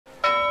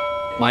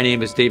My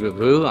name is David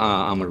Vu.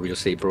 I'm a real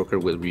estate broker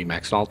with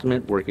Remax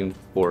Ultimate, working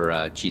for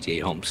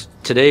GTA Homes.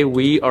 Today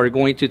we are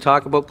going to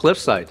talk about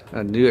Cliffside,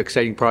 a new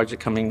exciting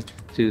project coming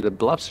to the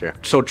Bluffs here.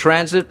 So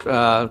transit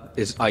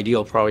is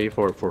ideal probably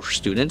for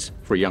students,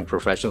 for young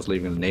professionals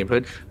living in the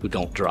neighborhood who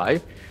don't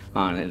drive.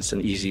 It's an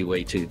easy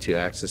way to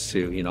access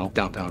to,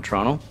 downtown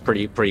Toronto.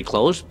 Pretty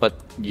close, but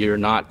you're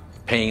not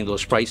paying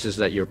those prices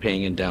that you're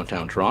paying in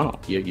downtown Toronto.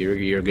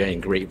 You're getting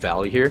great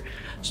value here.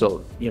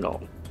 So,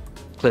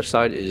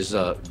 Cliffside is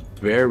a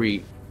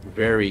very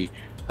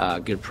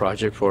good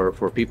project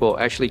for people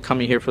actually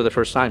coming here for the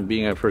first time,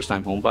 being a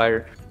first-time home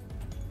buyer,